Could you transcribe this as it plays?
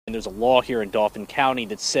There's a law here in Dauphin County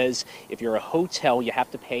that says if you're a hotel, you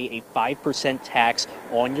have to pay a 5% tax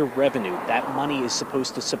on your revenue. That money is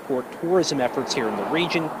supposed to support tourism efforts here in the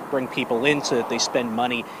region, bring people in so that they spend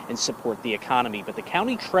money and support the economy. But the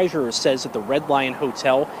county treasurer says that the Red Lion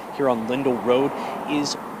Hotel here on Lindell Road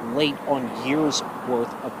is late on years'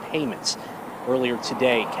 worth of payments. Earlier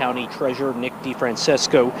today, County Treasurer Nick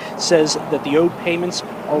DeFrancesco says that the owed payments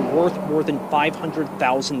are worth more than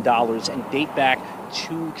 $500,000 and date back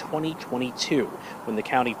to 2022. When the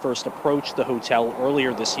county first approached the hotel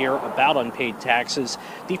earlier this year about unpaid taxes,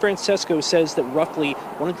 DeFrancesco says that roughly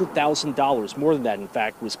 $100,000, more than that in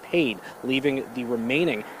fact, was paid, leaving the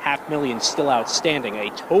remaining $500,000 still outstanding, a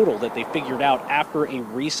total that they figured out after a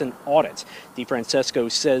recent audit. DeFrancesco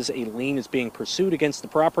says a lien is being pursued against the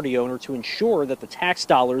property owner to ensure that the tax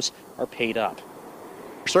dollars are paid up.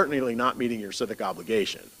 Certainly not meeting your civic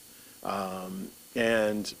obligation.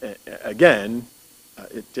 And again,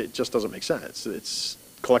 it just doesn't make sense. It's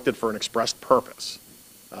collected for an expressed purpose.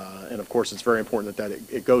 And of course, it's very important that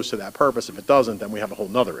it goes to that purpose. If it doesn't, then we have a whole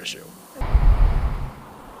nother issue.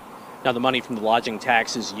 Now, the money from the lodging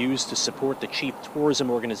tax is used to support the chief tourism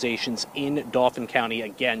organizations in Dauphin County,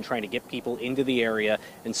 again, trying to get people into the area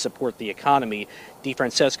and support the economy.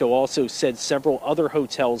 DeFrancesco also said several other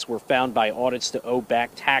hotels were found by audits to owe back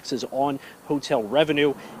taxes on hotel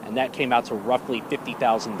revenue, and that came out to roughly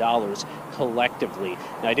 $50,000 collectively.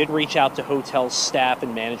 Now, I did reach out to hotel staff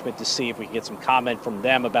and management to see if we could get some comment from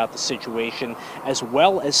them about the situation, as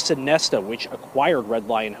well as Sonesta, which acquired Red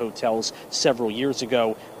Lion Hotels several years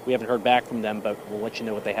ago. We haven't heard back from them, but we'll let you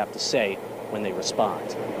know what they have to say when they respond.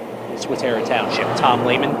 In Swatara Township, Tom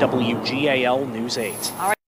Lehman, WGAL News 8. All right.